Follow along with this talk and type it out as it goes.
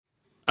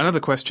Another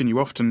question you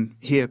often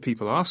hear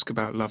people ask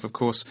about love, of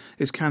course,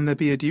 is can there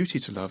be a duty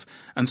to love?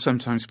 And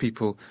sometimes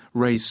people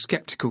raise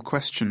sceptical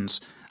questions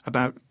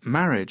about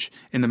marriage.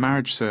 In the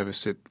marriage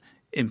service, it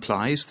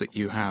implies that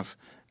you have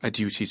a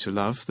duty to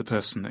love the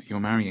person that you're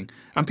marrying.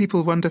 And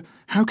people wonder,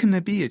 how can there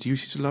be a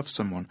duty to love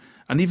someone?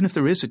 And even if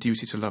there is a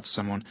duty to love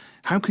someone,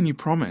 how can you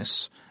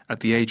promise at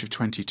the age of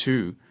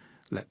 22,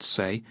 let's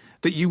say,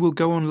 that you will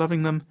go on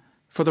loving them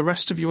for the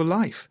rest of your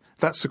life?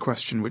 That's a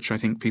question which I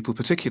think people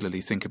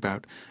particularly think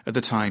about at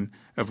the time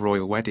of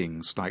royal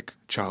weddings like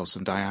Charles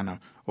and Diana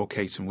or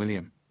Kate and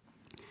William.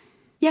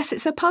 Yes,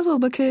 it's a puzzle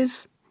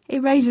because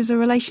it raises a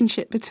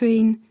relationship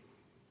between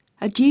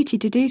a duty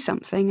to do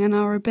something and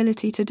our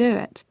ability to do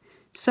it.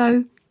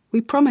 So we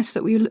promise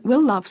that we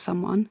will love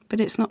someone, but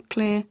it's not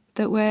clear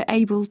that we're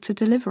able to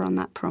deliver on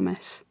that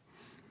promise.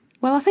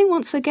 Well, I think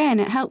once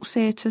again it helps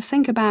here to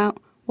think about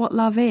what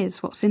love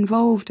is, what's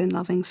involved in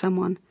loving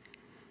someone.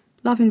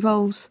 Love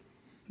involves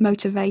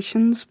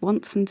motivations,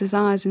 wants and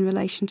desires in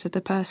relation to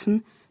the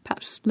person.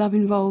 Perhaps love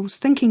involves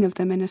thinking of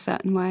them in a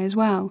certain way as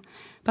well.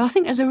 But I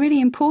think there's a really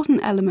important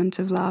element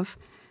of love,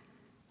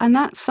 and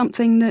that's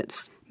something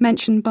that's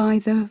mentioned by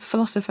the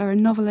philosopher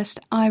and novelist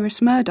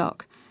Iris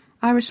Murdoch.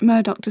 Iris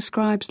Murdoch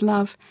describes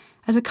love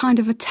as a kind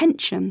of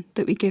attention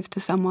that we give to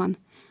someone.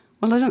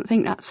 Well, I don't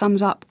think that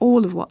sums up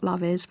all of what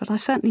love is, but I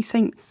certainly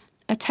think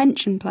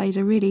attention plays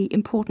a really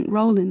important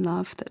role in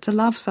love, that to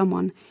love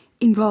someone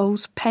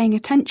involves paying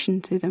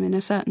attention to them in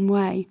a certain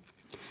way.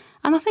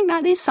 And I think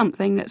that is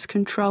something that's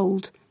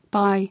controlled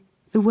by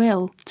the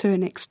will to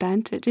an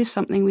extent. It is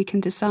something we can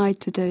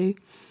decide to do.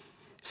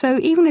 So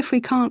even if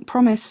we can't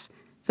promise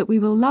that we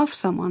will love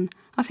someone,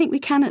 I think we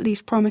can at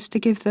least promise to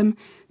give them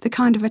the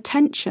kind of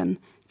attention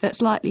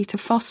that's likely to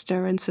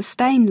foster and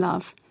sustain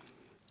love.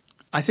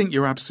 I think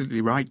you're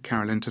absolutely right,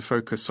 Carolyn, to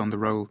focus on the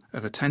role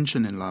of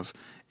attention in love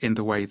in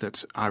the way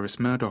that Iris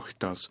Murdoch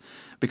does,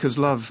 because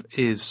love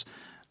is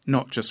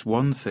not just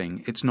one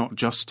thing, it's not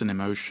just an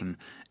emotion,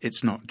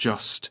 it's not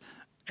just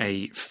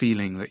a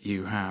feeling that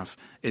you have,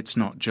 it's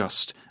not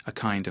just a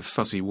kind of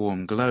fuzzy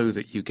warm glow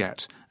that you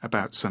get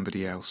about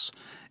somebody else.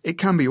 It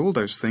can be all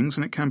those things,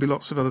 and it can be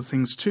lots of other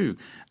things too.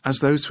 As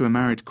those who are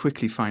married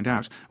quickly find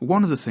out,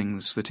 one of the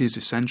things that is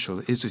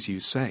essential is, as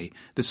you say,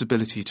 this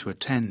ability to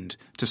attend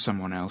to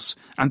someone else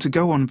and to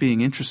go on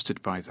being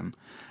interested by them.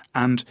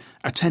 And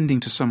attending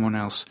to someone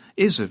else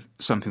is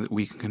something that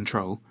we can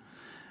control.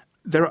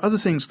 There are other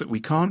things that we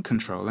can't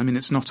control. I mean,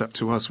 it's not up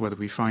to us whether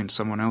we find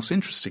someone else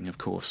interesting, of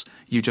course.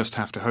 You just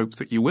have to hope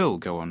that you will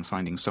go on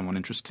finding someone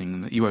interesting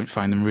and that you won't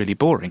find them really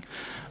boring.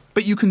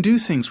 But you can do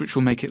things which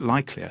will make it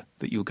likelier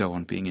that you'll go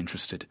on being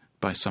interested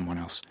by someone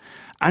else.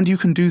 And you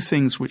can do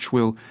things which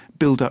will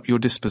build up your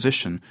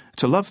disposition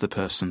to love the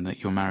person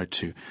that you're married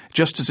to,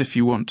 just as if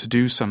you want to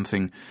do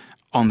something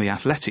on the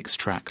athletics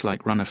track,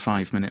 like run a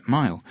 5-minute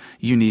mile.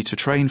 You need to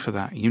train for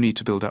that. You need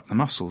to build up the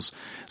muscles.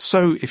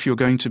 So if you're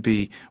going to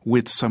be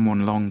with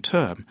someone long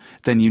term,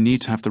 then you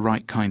need to have the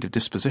right kind of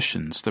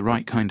dispositions, the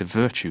right kind of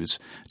virtues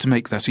to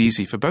make that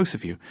easy for both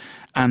of you.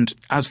 And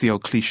as the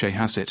old cliche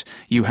has it,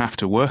 you have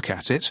to work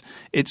at it.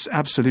 It's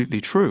absolutely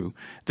true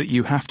that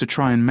you have to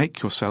try and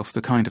make yourself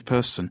the kind of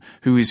person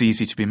who is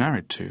easy to be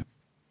married to.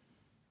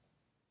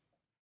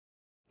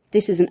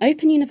 This is an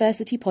Open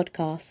University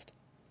podcast.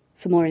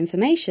 For more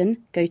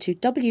information, go to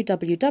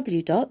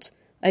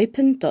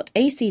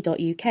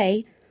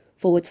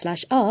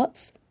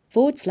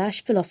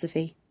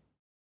www.open.ac.uk/arts/philosophy.